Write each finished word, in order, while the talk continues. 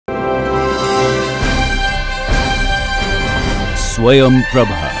Swayam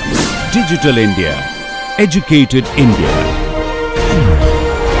Prabha. Digital India. Educated India.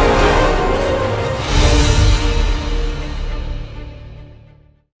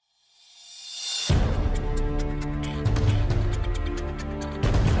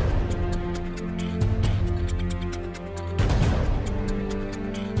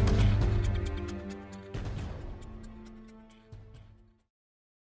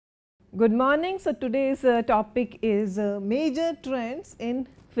 Good morning. So, today's topic is major trends in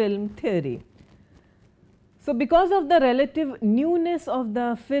film theory. So, because of the relative newness of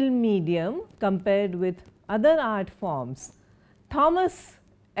the film medium compared with other art forms, Thomas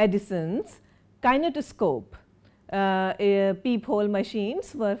Edison's kinetoscope peephole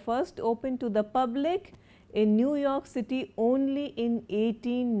machines were first opened to the public in New York City only in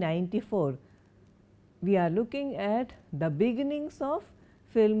 1894. We are looking at the beginnings of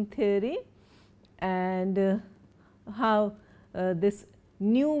film theory and how this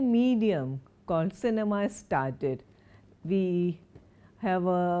new medium called cinema started. We have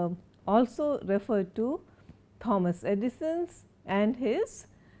also referred to Thomas Edison's and his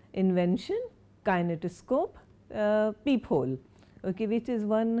invention kinetoscope peephole, okay, which is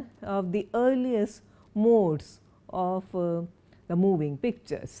one of the earliest modes of the moving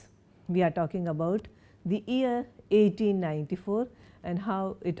pictures. We are talking about the year 1894 and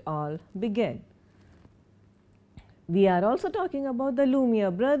how it all began. We are also talking about the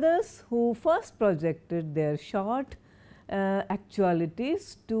Lumiere brothers, who first projected their short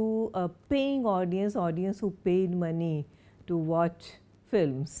actualities to a paying audience who paid money to watch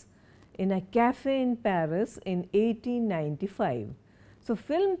films in a cafe in Paris in 1895. So,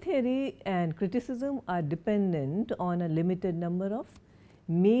 film theory and criticism are dependent on a limited number of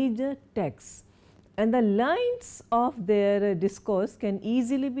major texts, and the lines of their discourse can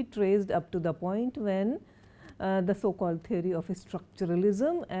easily be traced up to the point when the so called theory of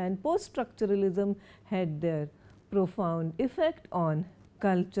structuralism and post-structuralism had their profound effect on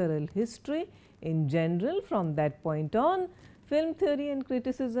cultural history in general. From that point on, film theory and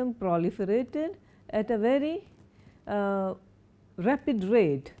criticism proliferated at a very rapid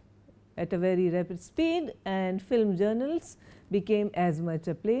rate, at a very rapid speed, and film journals became as much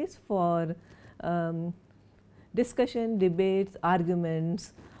a place for discussion, debates,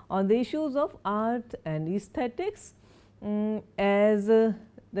 arguments on the issues of art and aesthetics as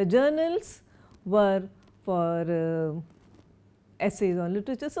the journals were for essays on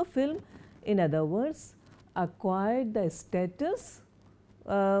literature. So, film, in other words, acquired the status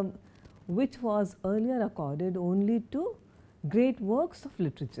which was earlier accorded only to great works of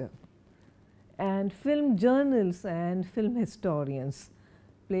literature, and film journals and film historians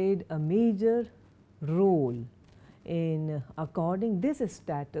played a major role in according this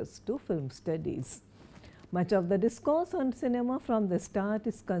status to film studies. Much of the discourse on cinema from the start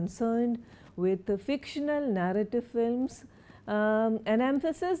is concerned with fictional narrative films, an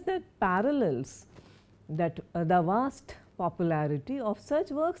emphasis that parallels that the vast popularity of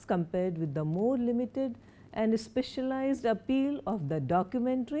such works compared with the more limited and specialized appeal of the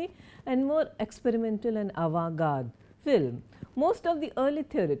documentary and more experimental and avant-garde film. Most of the early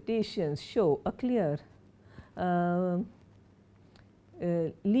theoreticians show a clear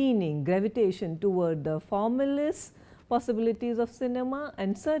leaning, gravitation toward the formalist possibilities of cinema,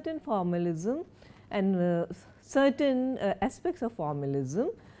 and certain formalism and certain aspects of formalism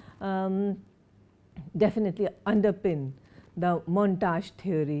definitely underpin the montage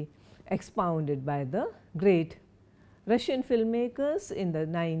theory expounded by the great Russian filmmakers in the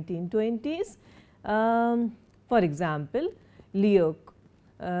 1920s. For example, Leo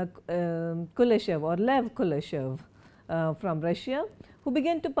Kuleshov or Lev Kuleshov from Russia, who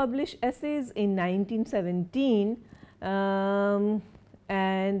began to publish essays in 1917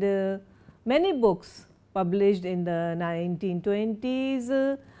 and many books published in the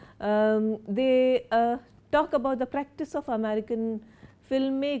 1920s. They talk about the practice of American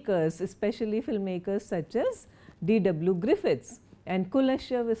filmmakers, especially filmmakers such as D.W. Griffiths, and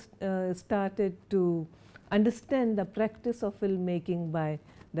Kuleshov started to understand the practice of filmmaking by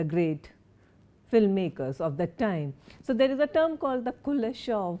the great filmmakers of that time. So, there is a term called the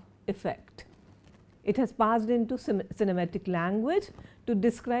Kuleshov effect. It has passed into cinematic language to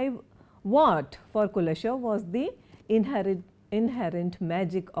describe what for Kuleshov was the inherent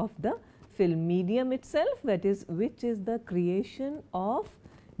magic of the film medium itself, that is, which is the creation of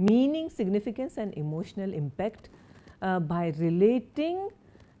meaning, significance and emotional impact by relating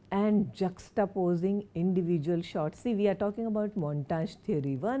and juxtaposing individual shots. See, we are talking about montage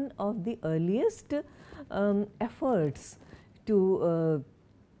theory, one of the earliest efforts to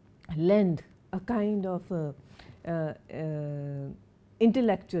lend a kind of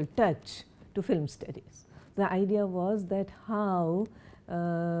intellectual touch to film studies. The idea was that how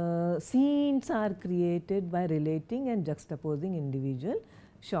scenes are created by relating and juxtaposing individual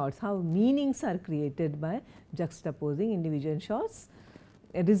shots, how meanings are created by juxtaposing individual shots,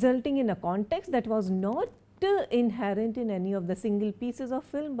 resulting in a context that was not inherent in any of the single pieces of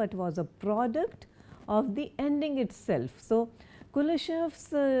film, but was a product of the ending itself. So,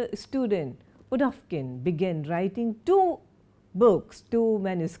 Kuleshev's student Pudovkin began writing two books, two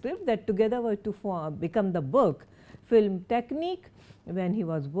manuscripts that together were to become the book Film Technique, when he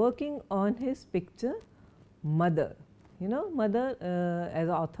was working on his picture Mother. You know, Mother as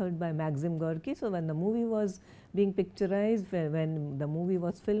authored by Maxim Gorky. So, when the movie was being picturized, when the movie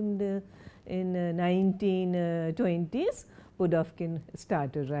was filmed in 1920s, Pudovkin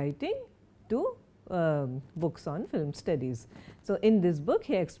started writing two books on film studies. So, in this book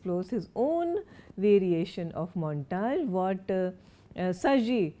he explores his own variation of montage, what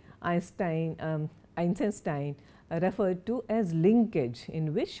Sergei Eisenstein referred to as linkage,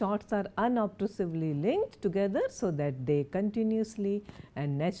 in which shots are unobtrusively linked together so that they continuously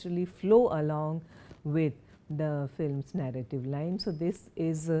and naturally flow along with the film's narrative line. So, this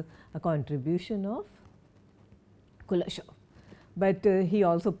is a contribution of Kuleshov. But he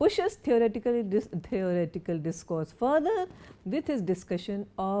also pushes theoretical discourse further with his discussion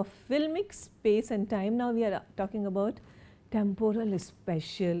of filmic space and time. Now, we are talking about temporal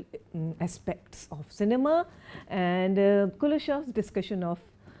spatial aspects of cinema, and Kuleshev's discussion of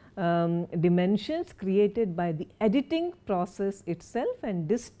dimensions created by the editing process itself and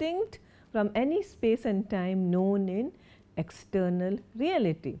distinct from any space and time known in external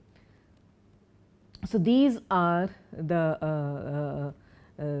reality. So, these are the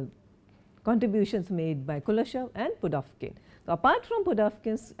contributions made by Kuleshev and Pudovkin. So, apart from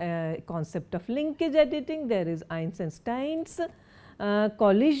Pudovkin's concept of linkage editing, there is Eisenstein's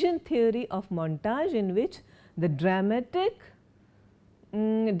collision theory of montage, in which the dramatic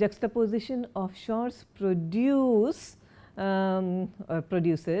juxtaposition of shots produces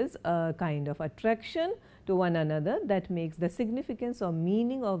a kind of attraction to one another that makes the significance or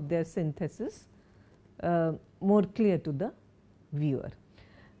meaning of their synthesis more clear to the viewer.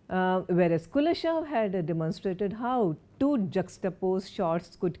 Whereas Kuleshev had demonstrated how two juxtaposed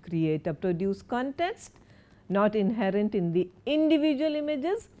shots could create a produced context not inherent in the individual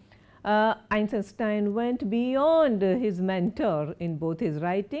images, Eisenstein went beyond his mentor in both his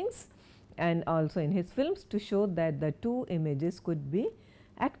writings and also in his films to show that the two images could be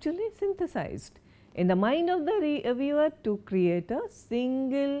actually synthesized in the mind of the viewer to create a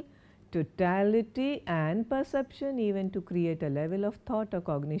single totality and perception, even to create a level of thought or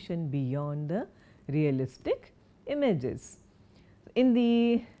cognition beyond the realistic images. In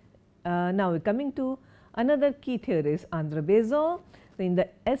the now coming to another key theorist, André Bazin. In the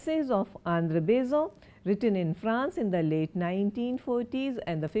essays of André Bazin, written in France in the late 1940s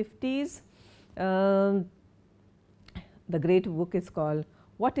and the 50s, the great book is called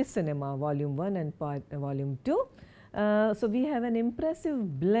What is Cinema, Volume 1 and Volume 2. So, we have an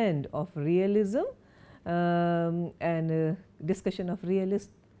impressive blend of realism and discussion of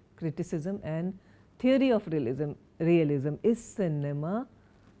realist criticism and theory of realism. Realism, is cinema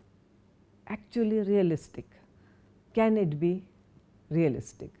actually realistic? Can it be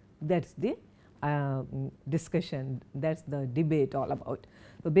realistic? That is the discussion, that is the debate all about.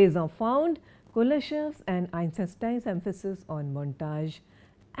 So, Bazin found Kuleshev's and Eisenstein's emphasis on montage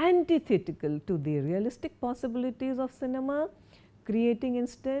antithetical to the realistic possibilities of cinema, creating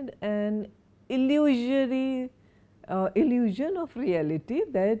instead an illusion of reality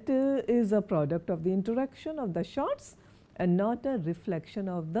that is a product of the interaction of the shots and not a reflection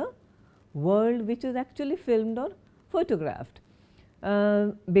of the world which is actually filmed or photographed.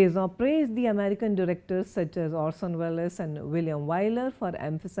 Bazin praised the American directors such as Orson Welles and William Wyler for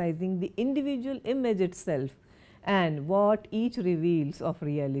emphasizing the individual image itself and what each reveals of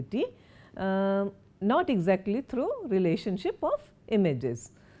reality, not exactly through relationship of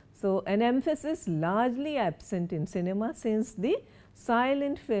images. So, an emphasis largely absent in cinema since the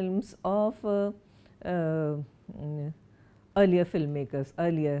silent films of earlier filmmakers,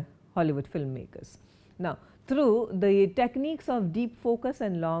 earlier Hollywood filmmakers. Now, through the techniques of deep focus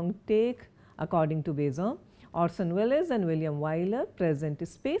and long take, according to Bazin, Orson Welles and William Wyler present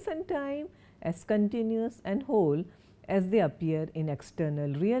space and time as continuous and whole as they appear in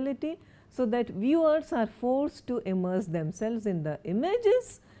external reality, so that viewers are forced to immerse themselves in the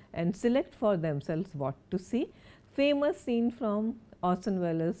images and select for themselves what to see. Famous scene from Orson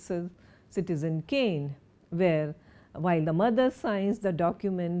Welles' Citizen Kane, where while the mother signs the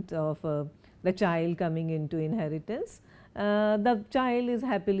document of the child coming into inheritance, the child is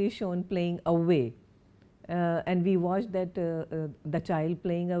happily shown playing away, and we watch that the child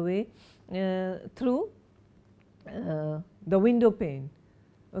playing away through the window pane.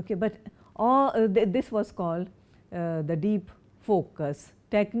 Okay, but this was called the deep focus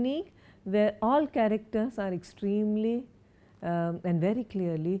technique, where all characters are extremely and very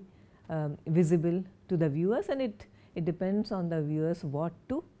clearly visible to the viewers, and it depends on the viewers what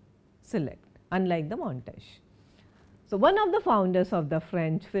to select, unlike the montage. So, one of the founders of the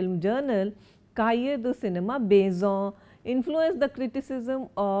French film journal, Cahiers du Cinéma, Besson, influenced the criticism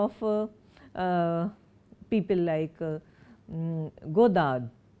of people like Godard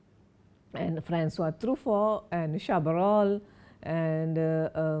and Francois Truffaut and Chabrol and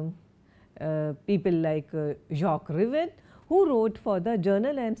people like Jacques Rivette, who wrote for the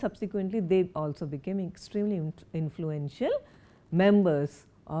journal, and subsequently they also became extremely influential members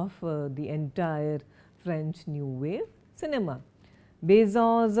of the entire French New Wave cinema.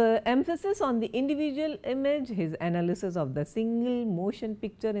 Besson's emphasis on the individual image, his analysis of the single motion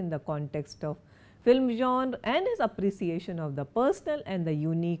picture in the context of film genre, and his appreciation of the personal and the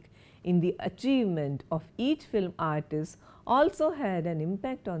unique in the achievement of each film artist also had an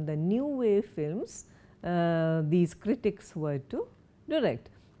impact on the new wave films these critics were to direct.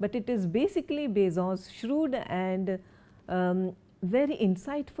 But it is basically Besson's shrewd and very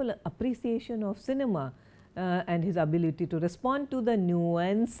insightful appreciation of cinema and his ability to respond to the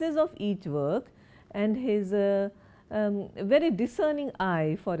nuances of each work, and his very discerning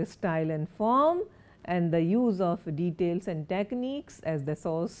eye for style and form, and the use of details and techniques as the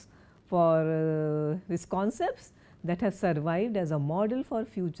source for his concepts, that has survived as a model for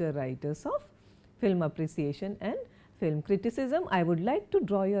future writers of film appreciation and film criticism. I would like to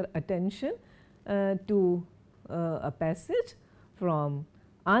draw your attention to a passage from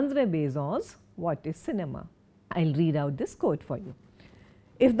André Besson's What is Cinema? I will read out this quote for you.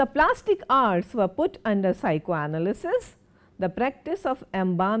 If the plastic arts were put under psychoanalysis, the practice of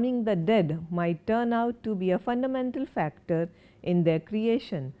embalming the dead might turn out to be a fundamental factor in their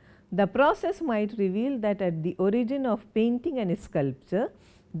creation. The process might reveal that at the origin of painting and sculpture,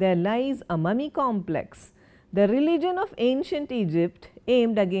 there lies a mummy complex. The religion of ancient Egypt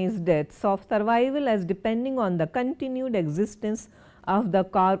aimed against death, saw survival as depending on the continued existence of the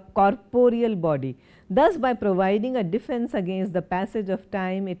corporeal body. Thus, by providing a defense against the passage of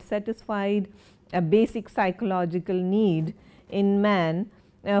time, it satisfied a basic psychological need in man,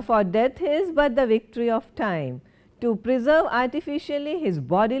 for death is but the victory of time. To preserve artificially his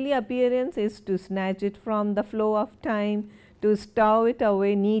bodily appearance is to snatch it from the flow of time, to stow it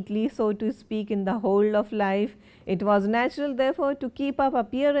away neatly, so to speak, in the hold of life. It was natural therefore to keep up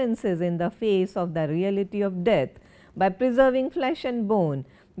appearances in the face of the reality of death by preserving flesh and bone.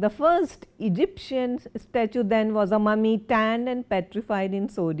 The first Egyptian statue then was a mummy tanned and petrified in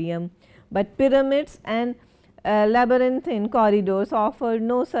sodium, but pyramids and labyrinthine corridors offered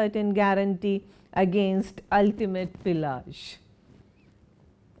no certain guarantee against ultimate pillage.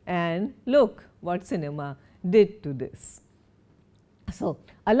 And look what cinema did to this. So,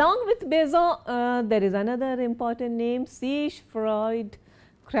 along with Besson, there is another important name, Siegfried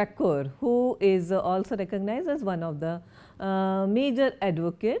Kracauer, who is also recognized as one of the major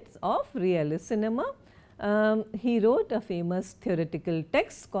advocates of realist cinema. He wrote a famous theoretical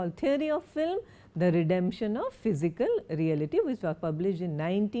text called Theory of Film, The Redemption of Physical Reality, which was published in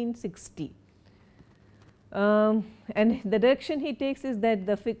 1960. And the direction he takes is that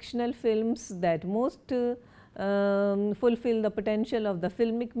the fictional films that most fulfill the potential of the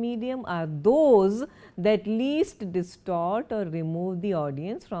filmic medium are those that least distort or remove the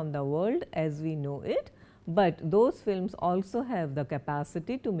audience from the world as we know it, but those films also have the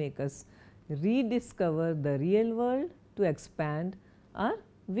capacity to make us rediscover the real world, to expand our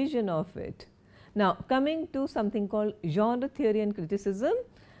vision of it. Now, coming to something called genre theory and criticism,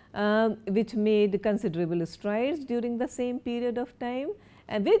 which made considerable strides during the same period of time,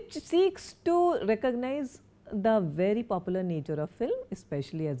 and which seeks to recognize the very popular nature of film,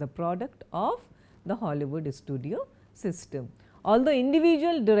 especially as a product of the Hollywood studio system. Although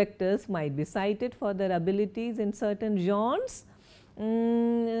individual directors might be cited for their abilities in certain genres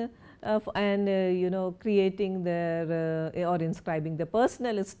and creating their or inscribing their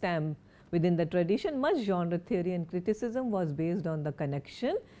personal stamp within the tradition, much genre theory and criticism was based on the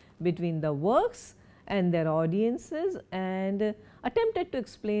connection between the works and their audiences, and attempted to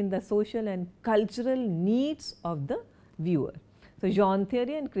explain the social and cultural needs of the viewer. So, genre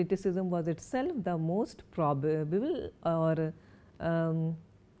theory and criticism was itself the most probable or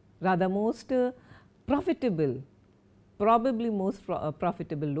rather most profitable probably most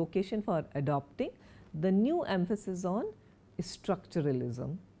profitable location for adopting the new emphasis on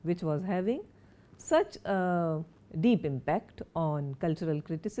structuralism, which was having such a deep impact on cultural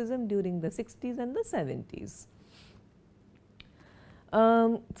criticism during the 60s and the 70s.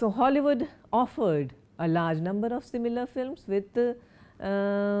 So, Hollywood offered a large number of similar films with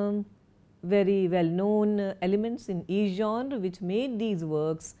very well known elements in each genre, which made these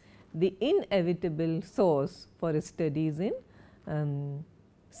works the inevitable source for studies in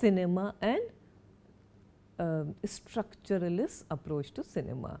cinema and structuralist approach to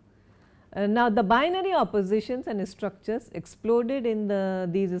cinema. Now, the binary oppositions and structures exploded in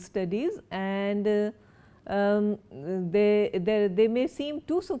these studies, and they may seem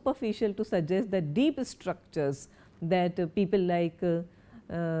too superficial to suggest that deep structures that people like for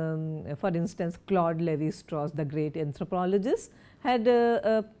instance Claude Lévi-Strauss, the great anthropologist, had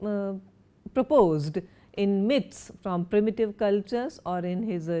proposed in myths from primitive cultures or in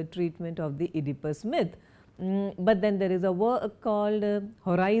his treatment of the Oedipus myth. But then there is a work called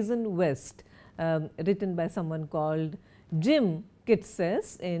Horizon West, written by someone called Jim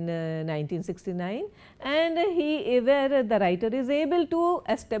Kitces in 1969, and where the writer is able to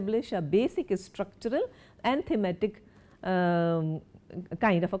establish a basic structural and thematic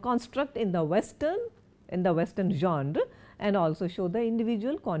kind of a construct in the Western genre, and also show the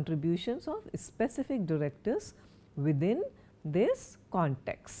individual contributions of specific directors within this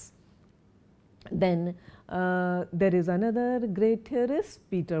context. Then there is another great theorist,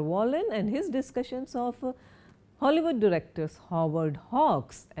 Peter Wallen, and his discussions of Hollywood directors Howard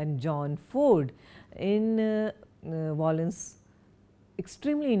Hawks and John Ford in Wallen's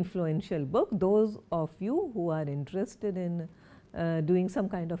extremely influential book. Those of you who are interested in doing some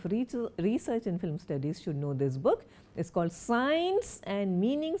kind of research in film studies should know this book. It is called Signs and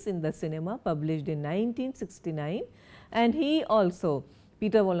Meanings in the Cinema, published in 1969, and he also,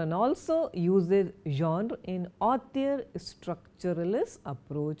 Peter Wallen also uses genre in auteur structuralist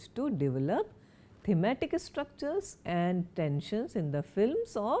approach to develop thematic structures and tensions in the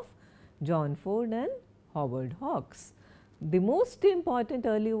films of John Ford and Howard Hawks. The most important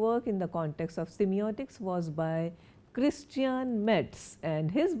early work in the context of semiotics was by Christian Metz,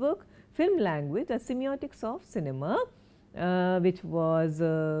 and his book Film Language, A Semiotics of Cinema, which was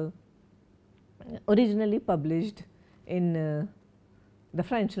originally published in the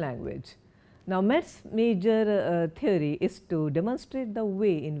French language. Now, Metz's major theory is to demonstrate the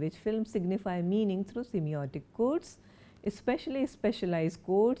way in which films signify meaning through semiotic codes, especially specialized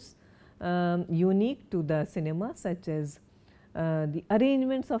codes unique to the cinema, such as the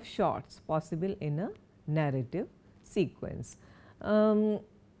arrangements of shots possible in a narrative sequence.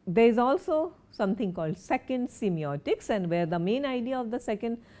 There is also something called second semiotics, and where the main idea of the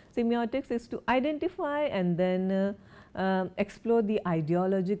second semiotics is to identify and then explore the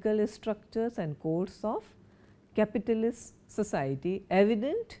ideological structures and codes of capitalist society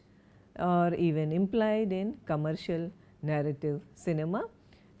evident or even implied in commercial narrative cinema,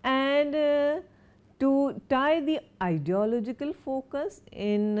 and to tie the ideological focus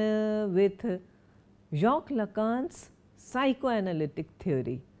in with Jacques Lacan's psychoanalytic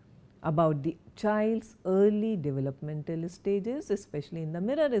theory about the child's early developmental stages, especially in the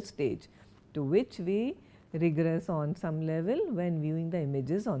mirror stage, to which we regress on some level when viewing the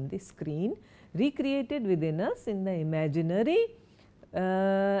images on the screen recreated within us in the imaginary,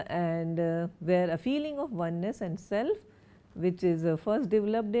 and where a feeling of oneness and self, which is first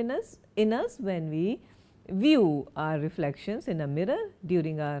developed in us when we view our reflections in a mirror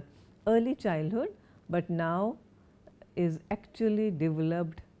during our early childhood, but now is actually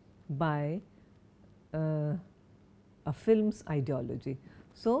developed by a film's ideology.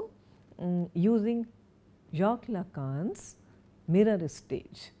 So, using Jacques Lacan's mirror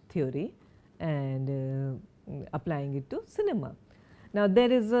stage theory and applying it to cinema. Now,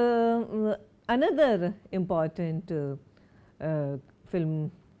 there is another important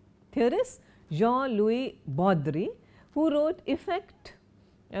film theorist, Jean-Louis Baudry, who wrote Effect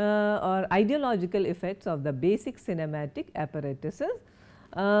or Ideological Effects of the Basic Cinematic Apparatuses.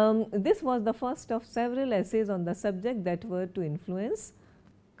 This was the first of several essays on the subject that were to influence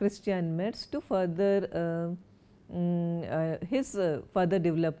Christian Metz to further his further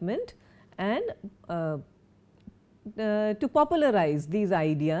development and to popularize these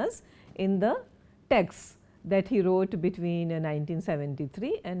ideas in the texts that he wrote between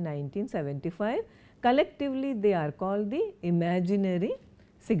 1973 and 1975. Collectively, they are called the imaginary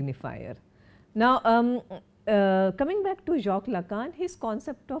signifier. Now, coming back to Jacques Lacan, his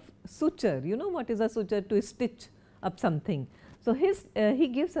concept of suture, you know what is a suture? To stitch up something. So, he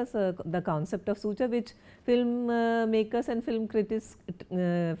gives us the concept of suture, which film makers and film critics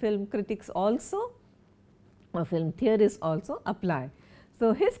also, or film theorists also apply.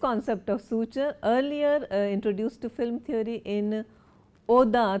 So, his concept of suture earlier introduced to film theory in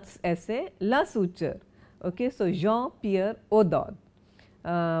Audard's essay La Suture. Okay, so, Jean-Pierre Audard.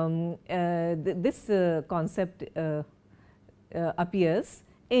 This concept appears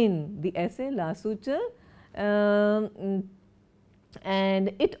in the essay La Suture,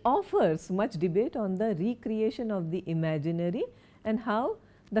 and it offers much debate on the recreation of the imaginary and how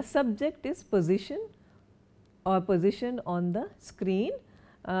the subject is positioned on the screen,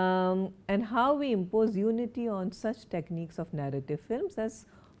 and how we impose unity on such techniques of narrative films as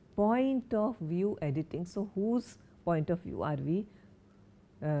point of view editing. So, whose point of view are we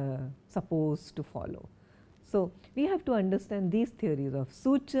supposed to follow? So, we have to understand these theories of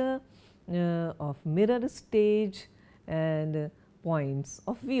suture, of mirror stage, and points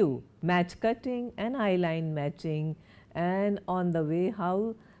of view, match cutting and eyeline matching, and on the way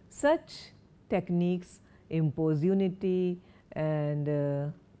how such techniques impose unity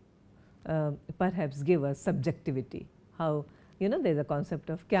and perhaps give us subjectivity. How, there is a concept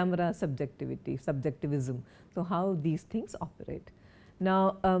of camera subjectivity, subjectivism. So, how these things operate.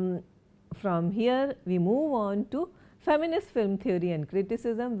 Now, from here we move on to feminist film theory and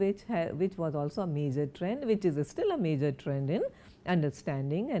criticism, which was also a major trend, which is still a major trend in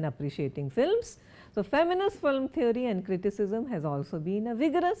understanding and appreciating films. So, feminist film theory and criticism has also been a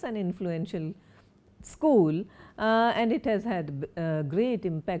vigorous and influential school, and it has had great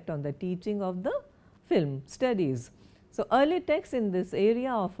impact on the teaching of the film studies. So, early texts in this area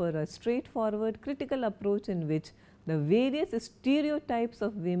offer a straightforward critical approach in which the various stereotypes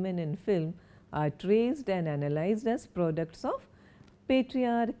of women in film are traced and analyzed as products of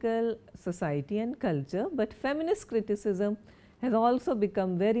patriarchal society and culture, but feminist criticism has also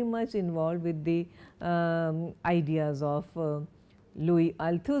become very much involved with the ideas of Louis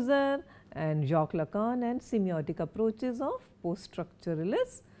Althusser and Jacques Lacan and semiotic approaches of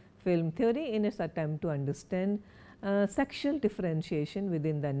post-structuralist film theory in its attempt to understand sexual differentiation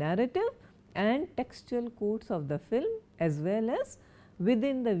within the narrative and textual codes of the film as well as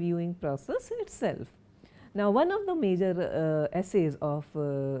within the viewing process itself. Now, one of the major essays of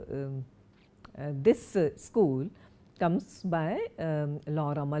this school comes by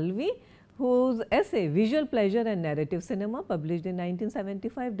Laura Mulvey, whose essay Visual Pleasure and Narrative Cinema, published in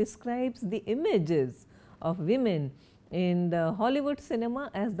 1975, describes the images of women in the Hollywood cinema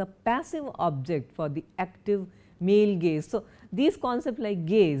as the passive object for the active male gaze. So, these concepts like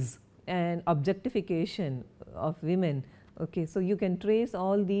gaze and objectification of women, okay, so you can trace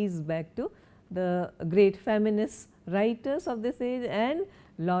all these back to the great feminist writers of this age, and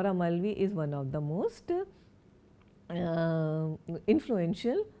Laura Mulvey is one of the most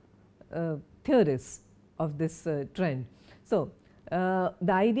influential theorists of this trend. So, the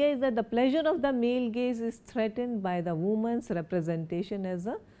idea is that the pleasure of the male gaze is threatened by the woman's representation as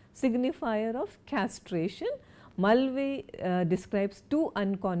a signifier of castration. Mulvey describes two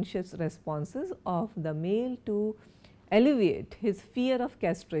unconscious responses of the male to alleviate his fear of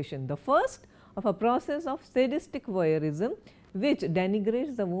castration. The first of a process of sadistic voyeurism which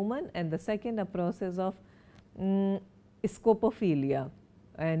denigrates the woman, and the second a process of scopophilia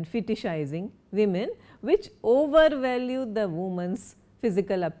and fetishizing women, which overvalue the woman's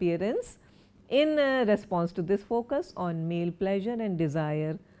physical appearance. In response to this focus on male pleasure and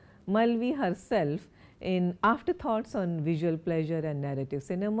desire, Mulvey herself, in Afterthoughts on Visual Pleasure and Narrative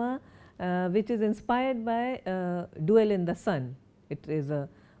Cinema, which is inspired by Duel in the Sun. It is a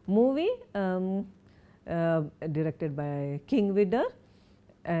movie directed by King Vidor,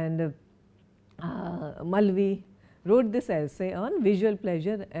 and Mulvey wrote this essay on visual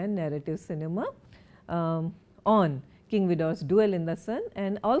pleasure and narrative cinema on King Vidor's Duel in the Sun.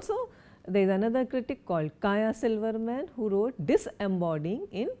 And also there is another critic called Kaya Silverman, who wrote Disembodying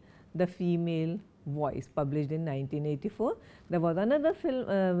in the Female Voice, published in 1984. There was another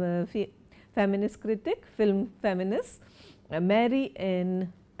film feminist critic, film feminist, Mary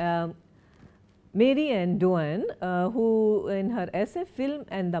Ann Doan, who in her essay Film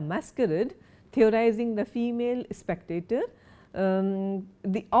and the Masquerade, theorizing the female spectator,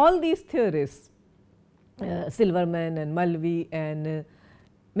 all these theorists, Silverman and Mulvey and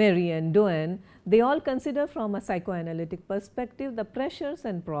Mary Ann Doan, they all consider from a psychoanalytic perspective the pressures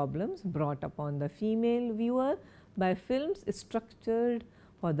and problems brought upon the female viewer by films structured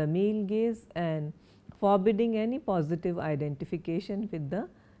for the male gaze and forbidding any positive identification with the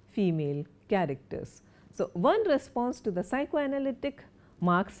female characters. So, one response to the psychoanalytic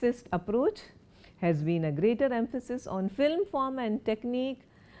Marxist approach has been a greater emphasis on film form and technique,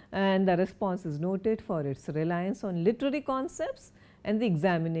 and the response is noted for its reliance on literary concepts and the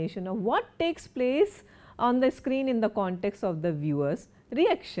examination of what takes place on the screen in the context of the viewer's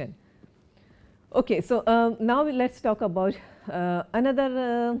reaction. Okay, so now let us talk about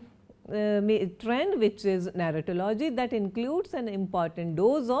another trend, which is narratology, that includes an important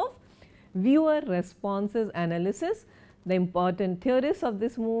dose of viewer responses analysis. The important theorist of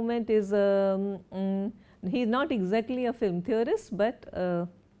this movement is he is not exactly a film theorist, but a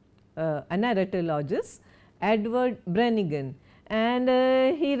narratologist, Edward Brannigan, and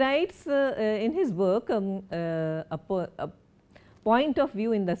he writes in his work a point of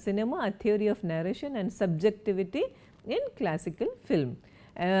view in the cinema, a theory of narration and subjectivity in classical film,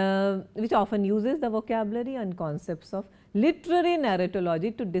 which often uses the vocabulary and concepts of literary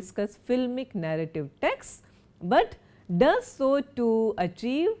narratology to discuss filmic narrative texts, but does so to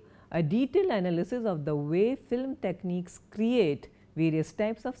achieve a detailed analysis of the way film techniques create various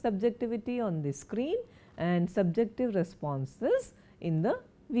types of subjectivity on the screen and subjective responses in the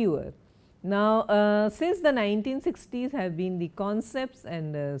viewer. Now, since the 1960s have been the concepts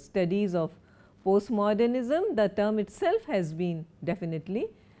and studies of postmodernism, the term itself has been definitely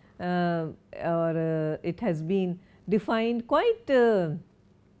it has been defined quite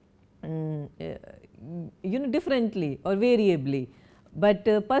differently or variably, but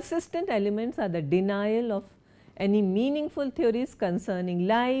persistent elements are the denial of any meaningful theories concerning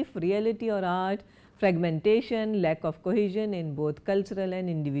life, reality or art, fragmentation, lack of cohesion in both cultural and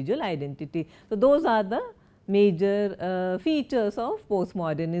individual identity. So, those are the major features of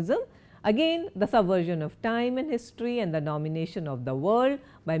postmodernism. Again, the subversion of time and history and the domination of the world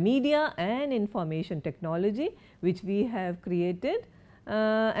by media and information technology, which we have created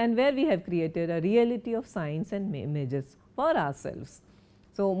and where we have created a reality of signs and images for ourselves.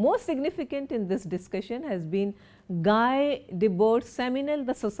 So, most significant in this discussion has been Guy Debord's seminal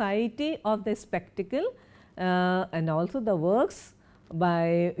The Society of the Spectacle and also the works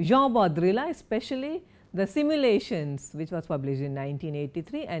by Jean Baudrillard, especially the Simulations, which was published in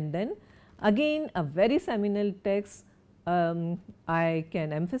 1983, and then again a very seminal text I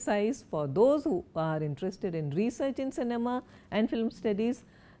can emphasize for those who are interested in research in cinema and film studies.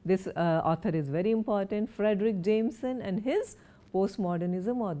 This author is very important, Frederick Jameson, and his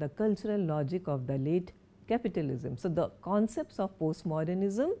Postmodernism or the Cultural Logic of the Late Capitalism. So, the concepts of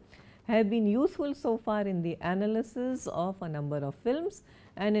postmodernism have been useful so far in the analysis of a number of films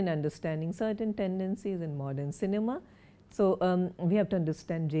and in understanding certain tendencies in modern cinema. So, we have to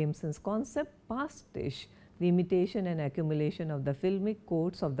understand Jameson's concept, pastiche, the imitation and accumulation of the filmic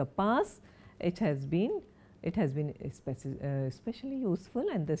codes of the past. It has been especially useful,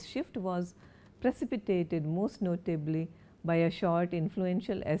 and this shift was precipitated most notably by a short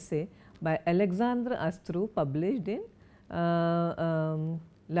influential essay by Alexandre Astrou published in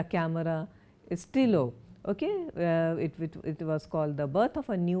La Camera Estilo. Okay, it was called The Birth of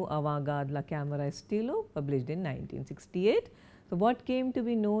a New Avant-Garde, La Camera Estilo, published in 1968. So, what came to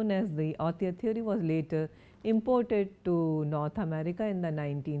be known as the auteur theory was later imported to North America in the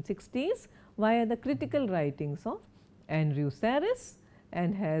 1960s via the critical writings of Andrew Sarris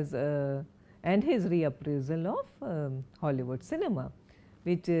and his reappraisal of Hollywood cinema,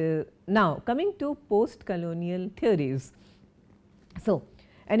 which now coming to post-colonial theories. So,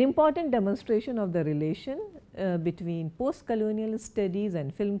 an important demonstration of the relation between post-colonial studies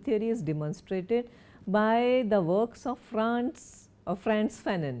and film theory is demonstrated by the works of Frantz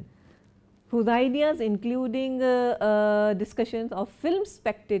Fanon, whose ideas including discussions of film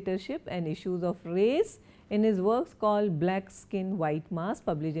spectatorship and issues of race in his works called Black Skin, White Mask,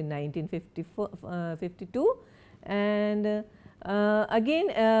 published in 1952. And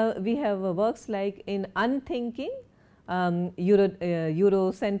again we have works like in Unthinking,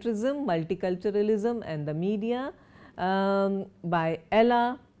 Eurocentrism, Multiculturalism and the Media by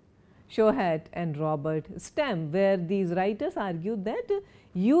Ella Shohat and Robert Stem, where these writers argued that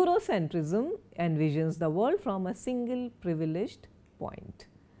Eurocentrism envisions the world from a single privileged point.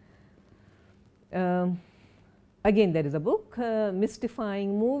 Again, there is a book,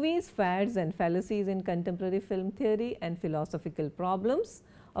 Mystifying Movies, Fads and Fallacies in Contemporary Film Theory and Philosophical Problems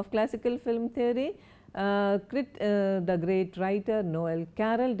of Classical Film Theory. The great writer Noel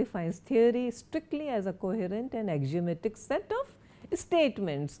Carroll defines theory strictly as a coherent and axiomatic set of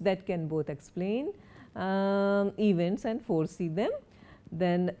statements that can both explain events and foresee them.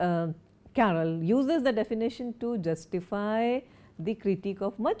 Then Carroll uses the definition to justify the critique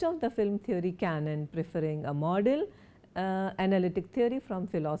of much of the film theory canon, preferring a model analytic theory from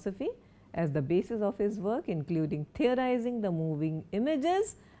philosophy as the basis of his work, including theorizing the moving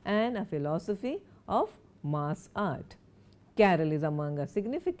images and a philosophy of mass art. Carroll is among a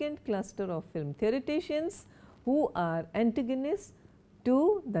significant cluster of film theoreticians who are antagonists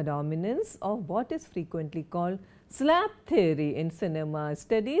to the dominance of what is frequently called slab theory in cinema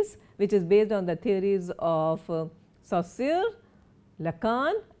studies, which is based on the theories of Saussure,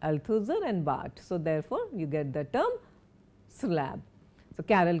 Lacan, Althusser and Barthes. So, therefore, you get the term slab. So,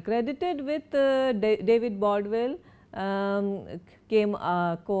 Carroll credited with David Bordwell came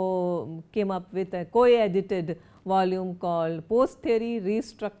up with a co-edited volume called Post Theory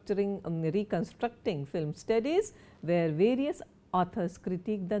Reconstructing Film Studies, where various authors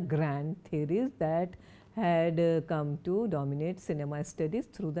critique the grand theories that had come to dominate cinema studies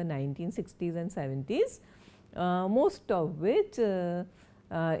through the 1960s and 70s, most of which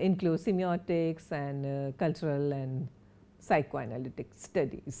include semiotics and cultural and psychoanalytic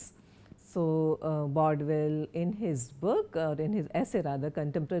studies. So, Bordwell in his book or in his essay rather,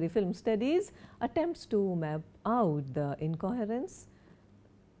 Contemporary Film Studies, attempts to map out the incoherence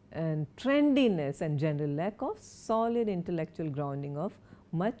and trendiness and general lack of solid intellectual grounding of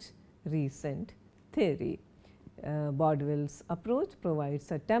much recent theory. Bordwell's approach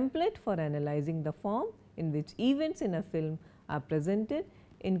provides a template for analyzing the form in which events in a film are presented,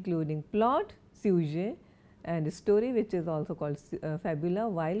 including plot, sujet and story, which is also called fabula,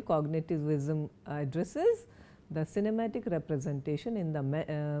 while cognitivism addresses the cinematic representation in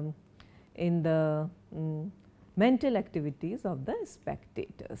the mental activities of the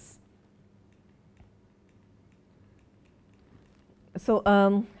spectators. So,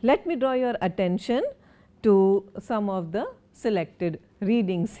 let me draw your attention to some of the selected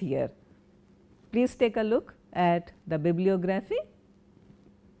readings here. Please take a look at the bibliography.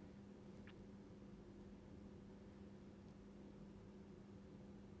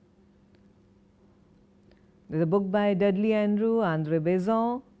 There is a book by Dudley Andrew, André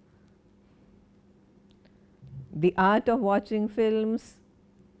Bazin, The Art of Watching Films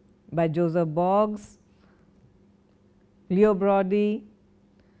by Joseph Boggs, Leo Brody,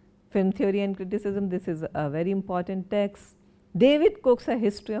 Film Theory and Criticism. This is a very important text. David Cook's A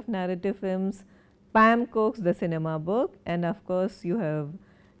History of Narrative Films, Pam Cook's The Cinema Book, and of course, you have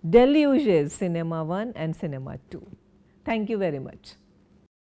Deluge's Cinema 1 and Cinema 2. Thank you very much.